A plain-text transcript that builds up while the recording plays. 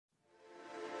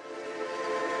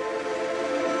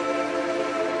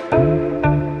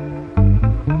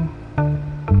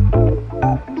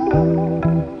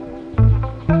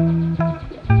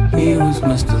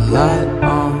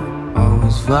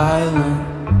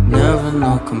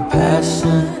no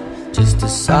compassion, just a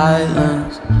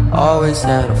silence. Always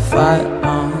had a fight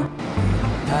on.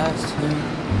 Past him,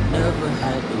 never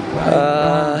had the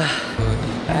right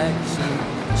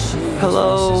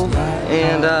hello,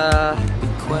 and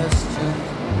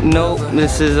nope,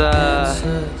 this is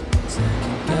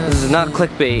not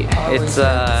clickbait.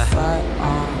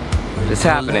 It's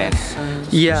happening.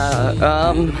 Yeah,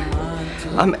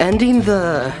 I'm ending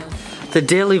the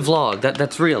daily vlog.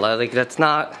 That's real. That's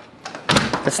not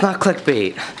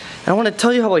clickbait. And I want to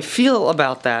tell you how I feel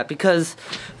about that, because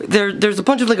there's a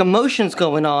bunch of emotions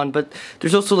going on, but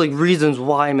there's also reasons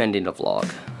why I'm ending the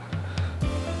vlog.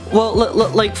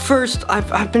 Well, first,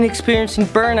 I've been experiencing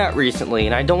burnout recently,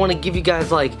 and I don't want to give you guys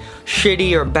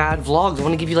shitty or bad vlogs. I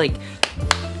want to give you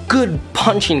good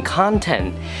punching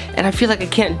content, and I feel like I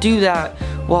can't do that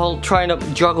while trying to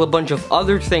juggle a bunch of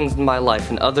other things in my life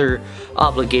and other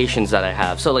obligations that I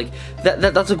have. So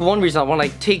that's one reason I want to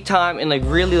take time and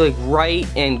really write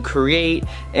and create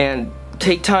and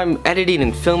take time editing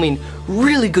and filming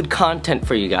really good content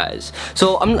for you guys.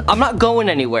 So I'm not going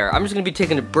anywhere. I'm just gonna be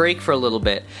taking a break for a little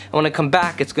bit, and when I come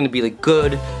back, it's gonna be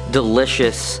good,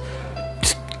 delicious,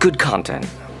 just good content.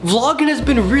 Vlogging has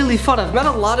been really fun. I've met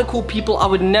a lot of cool people. I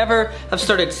would never have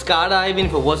started skydiving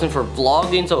if it wasn't for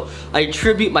vlogging, so I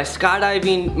attribute my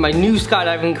new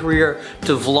skydiving career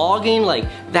to vlogging.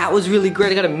 That was really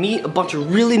great. I got to meet a bunch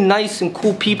of really nice and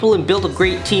cool people and build a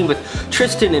great team with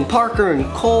Tristan and Parker and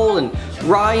Cole and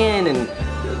Ryan and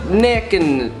Nick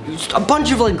and a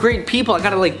bunch of great people. I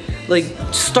gotta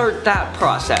start that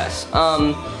process.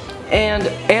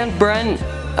 And Brent,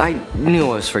 I knew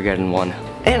I was forgetting one.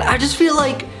 And I just feel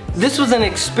this was an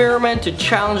experiment to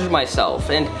challenge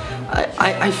myself, and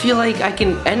I feel like I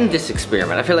can end this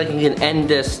experiment. I feel like I can end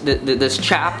this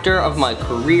chapter of my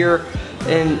career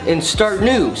and start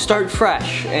new, start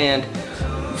fresh, and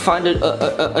find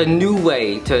a new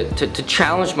way to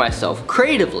challenge myself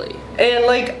creatively. And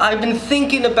I've been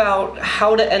thinking about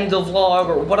how to end the vlog,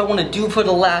 or what I want to do for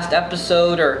the last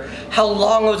episode, or how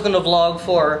long I was going to vlog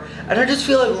for, and I just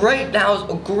feel right now is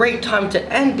a great time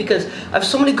to end, because I have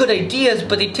so many good ideas,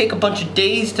 but they take a bunch of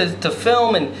days to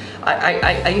film, and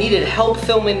I needed help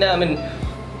filming them, and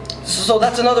so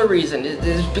that's another reason,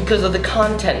 is because of the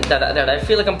content that I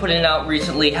feel like I'm putting out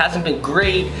recently hasn't been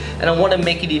great, and I want to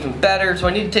make it even better, so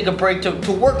I need to take a break to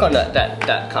work on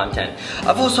that content.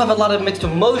 I've also have a lot of mixed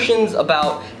emotions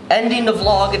about ending the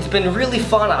vlog. It's been really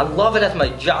fun. I love it as my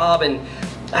job, and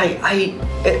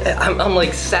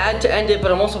I'm sad to end it,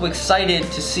 but I'm also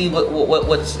excited to see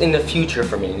what's in the future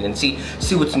for me, and see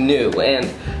what's new, and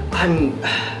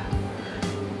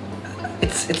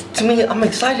to me, I'm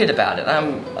excited about it.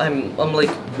 I'm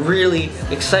really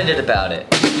excited about it.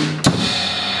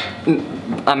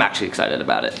 I'm actually excited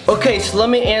about it. Okay, so let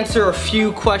me answer a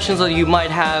few questions that you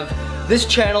might have. This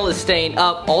channel is staying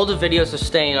up. All the videos are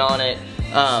staying on it.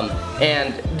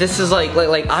 And this is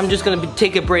I'm just gonna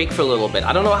take a break for a little bit.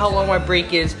 I don't know how long my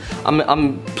break is.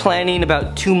 I'm planning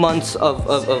about 2 months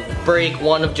of break.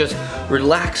 One of just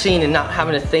relaxing and not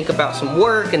having to think about some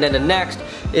work, and then the next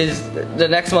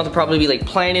month will probably be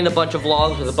planning a bunch of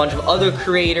vlogs with a bunch of other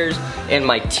creators and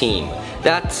my team.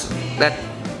 That's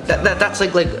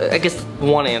I guess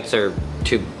one answer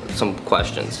to some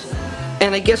questions.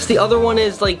 And I guess the other one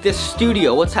is this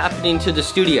studio. What's happening to the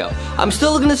studio? I'm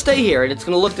still gonna stay here, and it's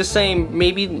gonna look the same,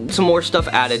 maybe some more stuff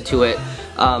added to it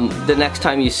the next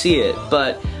time you see it,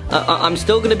 but I'm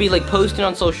still gonna be posting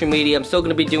on social media. I'm still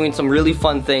gonna be doing some really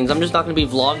fun things. I'm just not gonna be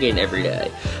vlogging every day.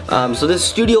 So this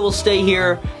studio will stay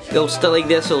here. It'll stay like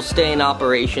this. It'll stay in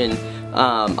operation.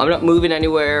 I'm not moving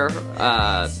anywhere.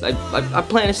 I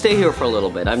plan to stay here for a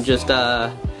little bit. I'm just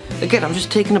again, I'm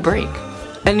just taking a break.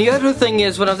 And the other thing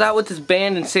is, when I was out with this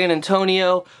band in San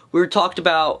Antonio, we were talked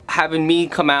about having me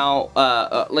come out,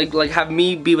 have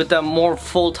me be with them more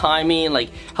full-timey and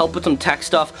help with some tech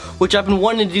stuff, which I've been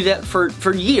wanting to do that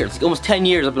for years, almost 10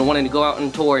 years. I've been wanting to go out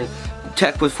and tour and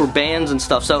tech for bands and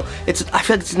stuff, so I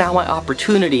feel like it's now my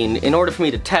opportunity. And in order for me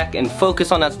to tech and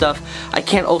focus on that stuff, I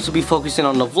can't also be focusing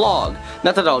on the vlog.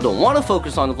 Not that I don't want to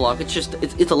focus on the vlog, it's just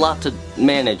it's a lot to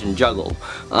manage and juggle.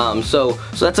 So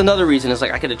that's another reason, is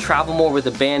I get to travel more with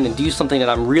the band and do something that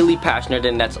I'm really passionate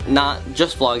in, that's not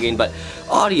just vlogging, but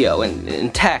audio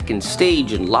and tech and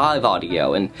stage and live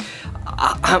audio, and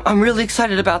I'm really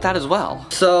excited about that as well.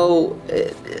 So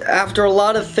after a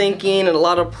lot of thinking and a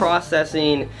lot of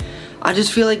processing, I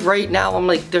just feel right now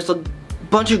there's a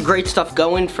bunch of great stuff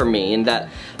going for me, and that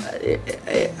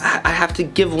I have to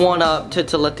give one up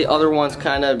to let the other ones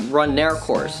kind of run their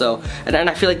course. So, and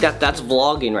I feel that's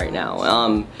vlogging right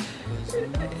now.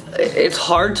 it's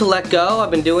hard to let go.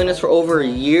 I've been doing this for over a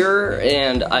year,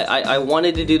 and I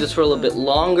wanted to do this for a little bit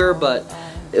longer, but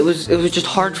it was just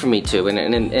hard for me to.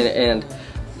 And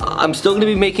I'm still gonna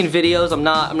be making videos. I'm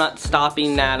not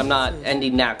stopping that. I'm not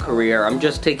ending that career. I'm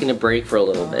just taking a break for a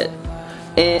little bit.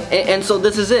 And so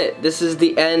this is it. This is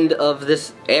the end of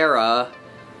this era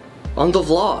on the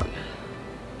vlog.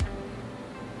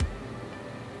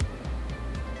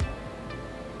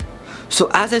 So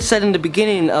as I said in the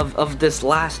beginning of this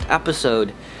last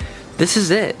episode, this is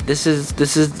it. This is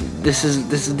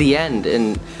the end,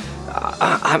 and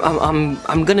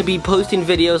I'm gonna be posting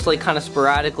videos like kind of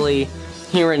sporadically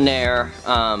here and there.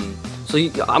 So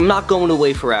I'm not going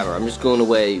away forever. I'm just going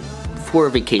away for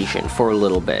a vacation for a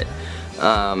little bit.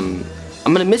 I'm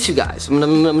gonna miss you guys. I'm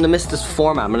gonna miss this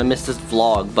format. I'm gonna miss this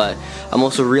vlog, but I'm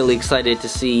also really excited to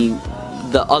see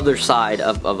the other side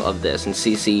of this and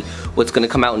see what's gonna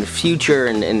come out in the future,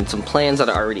 and some plans that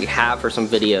I already have for some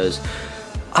videos.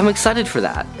 I'm excited for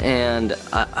that, and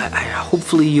I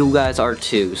hopefully you guys are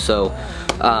too. So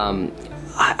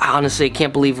I honestly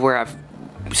can't believe where I've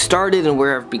started and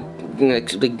where I've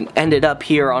ended up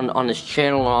here on this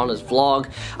channel, on this vlog.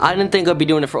 I didn't think I'd be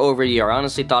doing it for over a year. I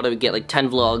honestly thought I would get like 10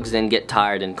 vlogs and get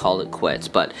tired and call it quits,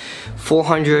 but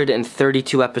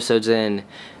 432 episodes in,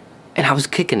 and I was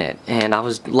kicking it, and I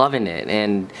was loving it,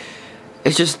 and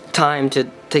it's just time to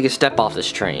take a step off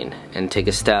this train and take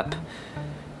a step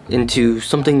into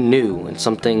something new and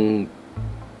something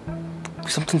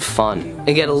fun,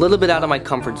 and get a little bit out of my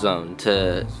comfort zone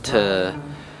to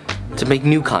make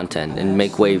new content and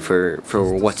make way for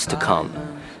what's to come.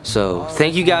 So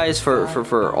thank you guys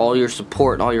for all your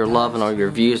support and all your love and all your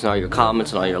views and all your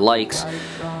comments and all your likes,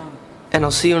 and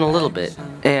I'll see you in a little bit.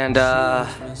 And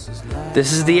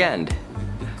this is the end.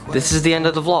 This is the end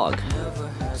of the vlog.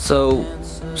 So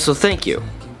thank you.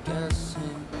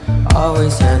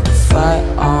 Always had to fight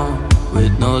on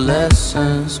with no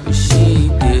lessons, but she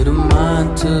didn't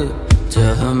mind to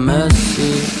tell her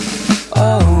message.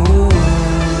 Oh.